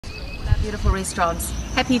Beautiful restaurants,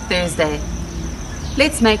 happy Thursday.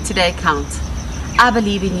 Let's make today count. I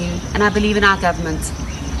believe in you and I believe in our government,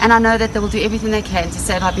 and I know that they will do everything they can to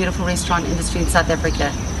save our beautiful restaurant industry in South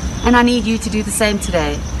Africa, and I need you to do the same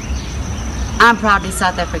today. I'm proudly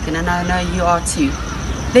South African and I know you are too.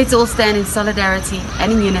 Let's all stand in solidarity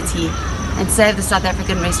and in unity and save the South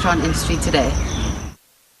African restaurant industry today.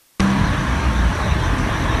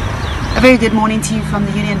 A very good morning to you from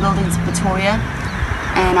the Union Buildings, Pretoria.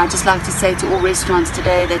 And I'd just like to say to all restaurants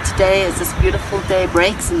today that today, as this beautiful day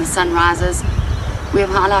breaks and the sun rises, we have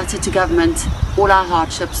highlighted to government all our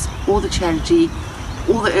hardships, all the tragedy,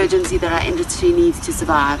 all the urgency that our industry needs to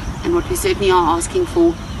survive. And what we certainly are asking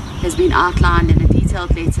for has been outlined in a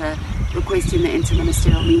detailed letter requesting the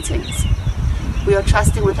interministerial meetings. We are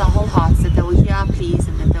trusting with our whole hearts that they will hear our pleas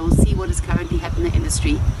and that they will see what is currently happening in the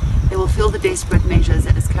industry. They will feel the desperate measures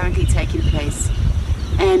that is currently taking place.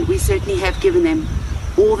 And we certainly have given them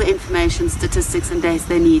all the information, statistics and data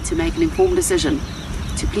they need to make an informed decision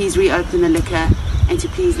to please reopen the liquor and to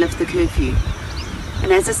please lift the curfew.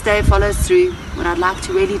 And as this day follows through, what I'd like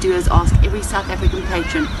to really do is ask every South African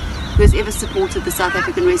patron who has ever supported the South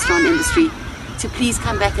African restaurant industry to please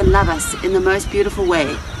come back and love us in the most beautiful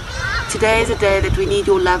way. Today is a day that we need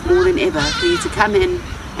your love more than ever, for you to come in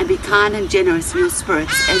and be kind and generous in your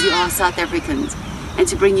spirits as you are South Africans, and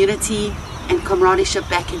to bring unity and camaraderie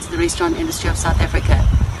back into the restaurant industry of South Africa.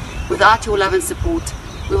 Without your love and support,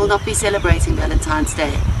 we will not be celebrating Valentine's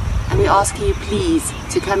Day. And we're asking you please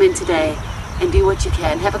to come in today and do what you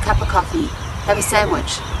can. Have a cup of coffee, have a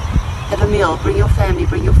sandwich, have a meal, bring your family,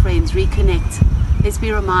 bring your friends, reconnect. Let's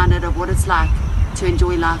be reminded of what it's like to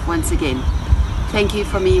enjoy life once again. Thank you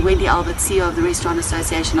from me, Wendy Albert, CEO of the Restaurant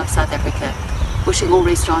Association of South Africa. Wishing all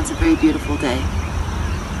restaurants a very beautiful day.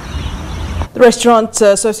 The Restaurant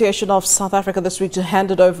Association of South Africa this week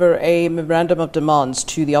handed over a memorandum of demands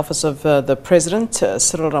to the office of the President,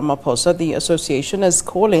 Cyril Ramaphosa. The association is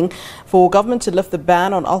calling for government to lift the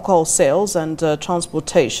ban on alcohol sales and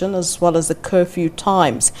transportation, as well as the curfew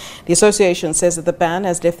times. The association says that the ban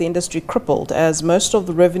has left the industry crippled, as most of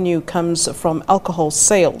the revenue comes from alcohol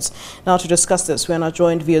sales. Now, to discuss this, we are now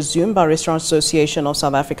joined via Zoom by Restaurant Association of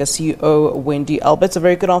South Africa CEO Wendy Albert. A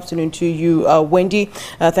very good afternoon to you, Wendy.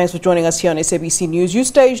 Thanks for joining us here on SABC News. You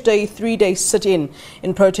staged a 3-day sit-in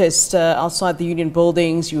protest outside the Union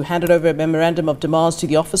Buildings. You handed over a memorandum of demands to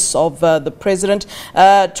the office of the President.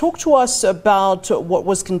 Talk to us about what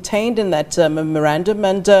was contained in that memorandum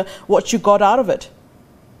and what you got out of it.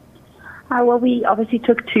 Well, we obviously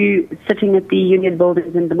took to sitting at the Union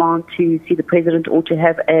Buildings in demand to see the President or to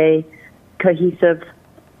have a cohesive,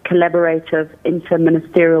 collaborative,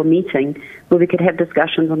 inter-ministerial meeting where we could have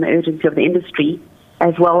discussions on the urgency of the industry,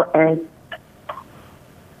 as well as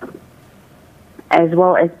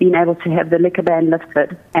being able to have the liquor ban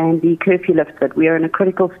lifted and the curfew lifted. We are in a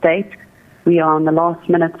critical state. We are on the last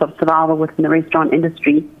minutes of survival within the restaurant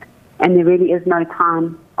industry, and there really is no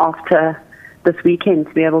time after this weekend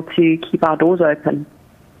to be able to keep our doors open.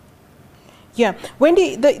 Yeah.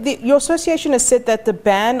 Wendy, your association has said that the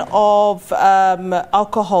ban of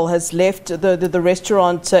alcohol has left the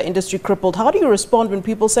restaurant industry crippled. How do you respond when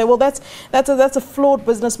people say, well, that's a flawed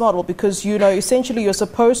business model, because, you know, essentially you're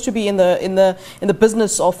supposed to be in the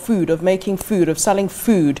business of food, of making food, of selling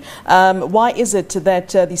food. Why is it that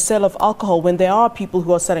the sale of alcohol, when there are people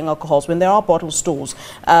who are selling alcohols, when there are bottle stores,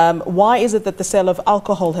 why is it that the sale of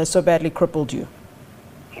alcohol has so badly crippled you?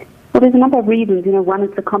 Well, there's a number of reasons. You know, one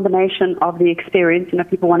is the combination of the experience. You know,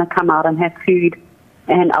 people want to come out and have food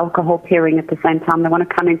and alcohol pairing at the same time. They want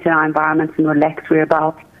to come into our environments and relax. We're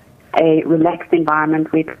about a relaxed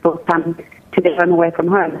environment where people come to their own away from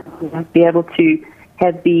home. You know, be able to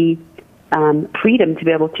have the freedom to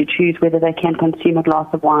be able to choose whether they can consume a glass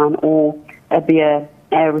of wine or a beer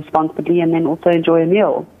responsibly, and then also enjoy a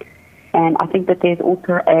meal. And I think that there's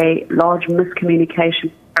also a large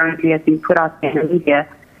miscommunication currently has been put out there in the media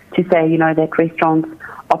to say, you know, that restaurants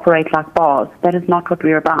operate like bars. That is not what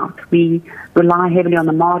we're about. We rely heavily on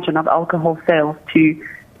the margin of alcohol sales to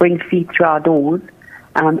bring feet through our doors,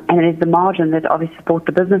 and it is the margin that obviously supports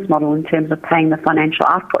the business model in terms of paying the financial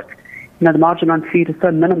output. You know, the margin on food is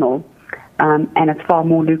so minimal, and it's far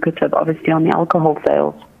more lucrative, obviously, on the alcohol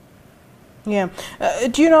sales. Yeah.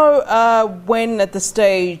 Do you know when at the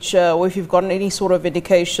stage, or if you've gotten any sort of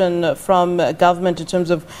indication from government in terms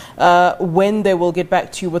of when they will get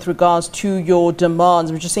back to you with regards to your demands?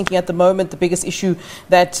 I'm just thinking at the moment the biggest issue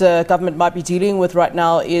that government might be dealing with right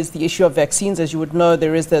now is the issue of vaccines. As you would know,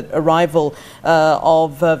 there is the arrival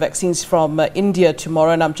of vaccines from India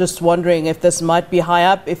tomorrow, and I'm just wondering if this might be high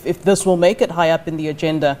up, if this will make it high up in the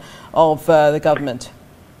agenda of the government.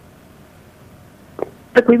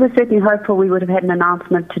 But we were certainly hopeful we would have had an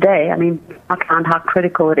announcement today. I mean, I found how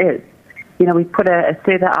critical it is. You know, we put a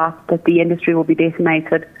survey out that the industry will be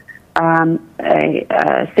decimated.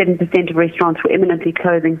 7% of restaurants were imminently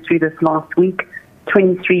closing through this last week.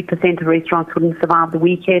 23% of restaurants wouldn't survive the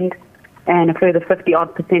weekend, and a further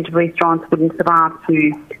 50-odd% of restaurants wouldn't survive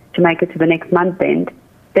to make it to the next month end.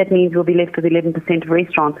 That means we'll be left with 11% of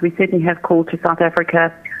restaurants. We certainly have called to South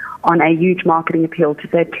Africa on a huge marketing appeal to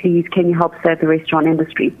say, please, can you help save the restaurant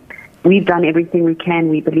industry? We've done everything we can.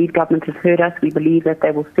 We believe government has heard us. We believe that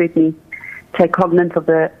they will certainly take cognizance of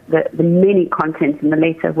the many contents in the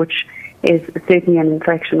letter, which is certainly an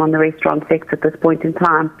infraction on the restaurant sector at this point in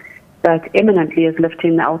time, but imminently is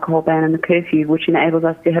lifting the alcohol ban and the curfew, which enables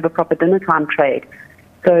us to have a proper dinner time trade.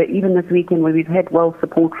 So even this weekend, where we've had well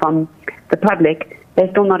support from the public, they're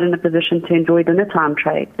still not in a position to enjoy dinner time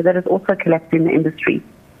trade. So that is also collapsing the industry.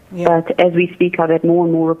 Yeah. But as we speak, I've had more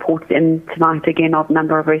and more reports in tonight again of a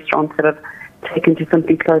number of restaurants that have taken to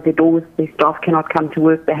simply close their doors. Their staff cannot come to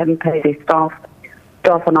work. They haven't paid their staff.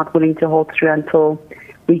 Staff are not willing to hold through until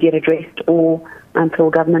we get addressed or until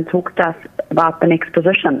government talks to us about the next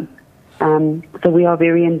position. So we are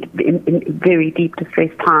very in very deep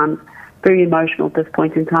distressed times, very emotional at this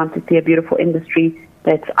point in time to see a beautiful industry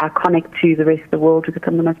that's iconic to the rest of the world, with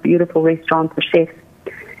some of the most beautiful restaurants, the chefs,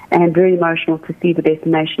 and very emotional to see the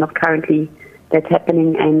decimation of currently that's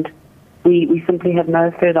happening, and we simply have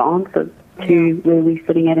no further answers to where we're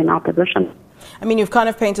sitting at in our position. I mean, you've kind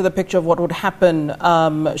of painted the picture of what would happen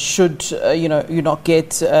should you not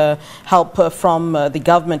get help from the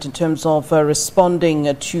government in terms of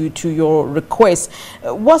responding to your request.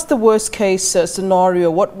 What's the worst case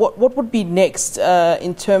scenario? What would be next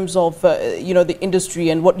in terms of the industry,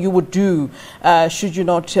 and what you would do should you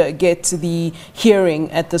not get the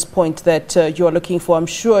hearing at this point that you are looking for? I'm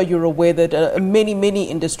sure you're aware that many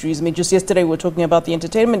industries. I mean, just yesterday we were talking about the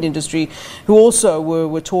entertainment industry, who also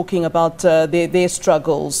were talking about their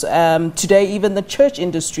struggles. Today, even the church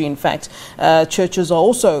industry, in fact, churches are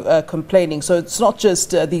also complaining. So it's not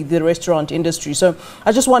just the restaurant industry. So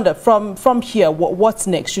I just wonder, from here, what's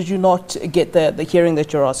next? Should you not get the hearing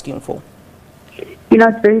that you're asking for? You know,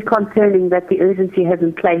 it's very concerning that the urgency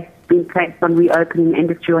hasn't been placed on reopening the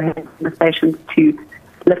industry or having conversations to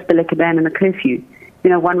lift the liquor ban and the curfew. You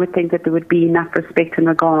know, one would think that there would be enough respect and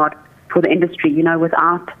regard for the industry. You know,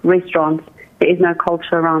 without restaurants, there is no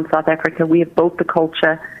culture around South Africa. We have built the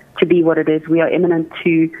culture to be what it is. We are eminent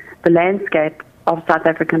to the landscape of South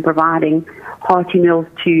Africa, providing hearty meals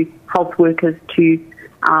to health workers, to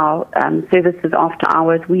our services after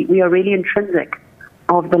hours. We are really intrinsic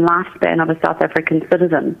of the lifespan of a South African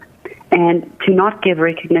citizen. And to not give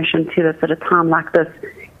recognition to this at a time like this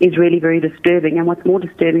is really very disturbing. And what's more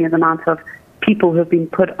disturbing is the amount of people who have been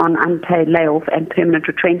put on unpaid layoff and permanent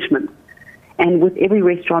retrenchment. And with every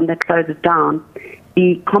restaurant that closes down,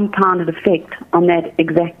 the compounded effect on that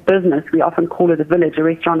exact business, we often call it a village, a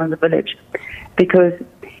restaurant in the village, because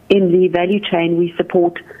in the value chain we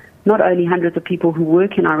support not only hundreds of people who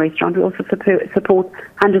work in our restaurant, we also support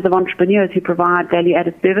hundreds of entrepreneurs who provide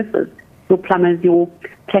value-added services. Your plumbers, your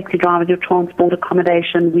taxi drivers, your transport,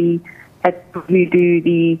 accommodation. We do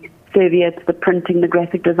the serviettes, the printing, the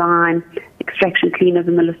graphic design, extraction cleaners,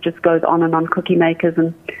 and the list just goes on and on, cookie makers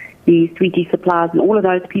and the sweetie suppliers, and all of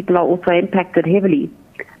those people are also impacted heavily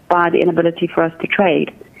by the inability for us to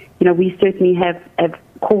trade. You know, we certainly have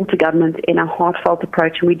called to government in a heartfelt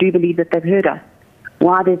approach, and we do believe that they've heard us.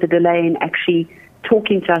 Why there's a delay in actually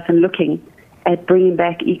talking to us and looking at bringing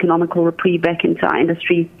back economical reprieve back into our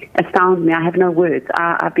industry astounds me. I have no words.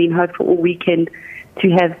 I've been hopeful all weekend to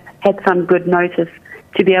have had some good notice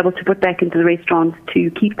to be able to put back into the restaurants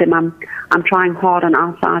to keep them. I'm trying hard on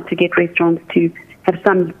our side to get restaurants to have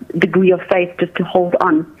some degree of faith, just to hold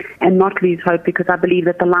on and not lose hope, because I believe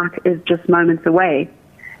that the light is just moments away.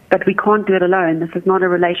 But we can't do it alone. This is not a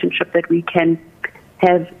relationship that we can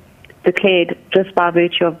have declared just by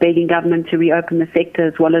virtue of begging government to reopen the sector,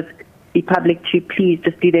 as well as the public to please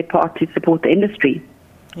just do their part to support the industry.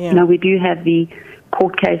 Yeah. You know, we do have the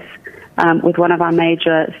court case with one of our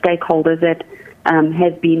major stakeholders that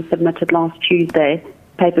has been submitted last Tuesday.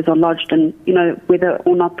 Papers are lodged, and you know whether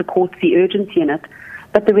or not the courts see urgency in it.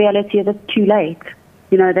 But the reality is it's too late.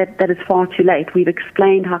 You know, that is far too late. We've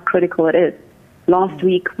explained how critical it is. Last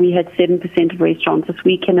week we had 7% of restaurants. This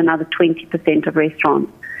weekend another 20% of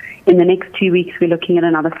restaurants. In the next 2 weeks we're looking at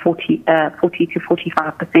another 40 to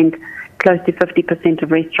 45%, close to 50%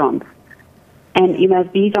 of restaurants. And you know,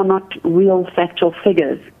 these are not real factual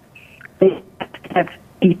figures. They have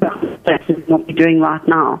deeper conversations than what we're doing right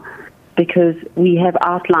now, because we have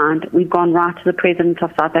outlined, we've gone right to the President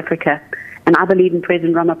of South Africa And I believe in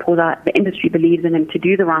President Ramaphosa. The industry believes in him to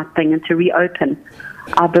do the right thing and to reopen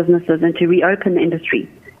our businesses and to reopen the industry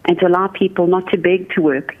and to allow people not to beg to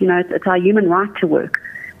work. You know, it's our human right to work.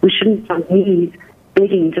 We shouldn't be on knees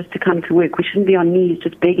begging just to come to work. We shouldn't be on knees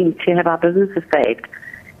just begging to have our businesses saved.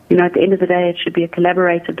 You know, at the end of the day, it should be a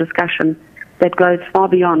collaborative discussion that goes far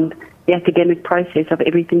beyond the academic process of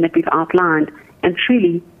everything that we've outlined and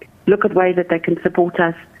truly look at ways that they can support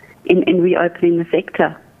us in reopening the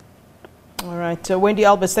sector. All right. Wendy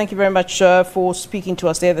Albers, thank you very much for speaking to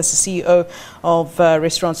us there. This is the CEO of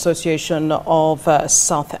Restaurant Association of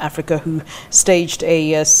South Africa, who staged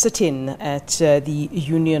a sit-in at the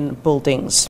Union Buildings.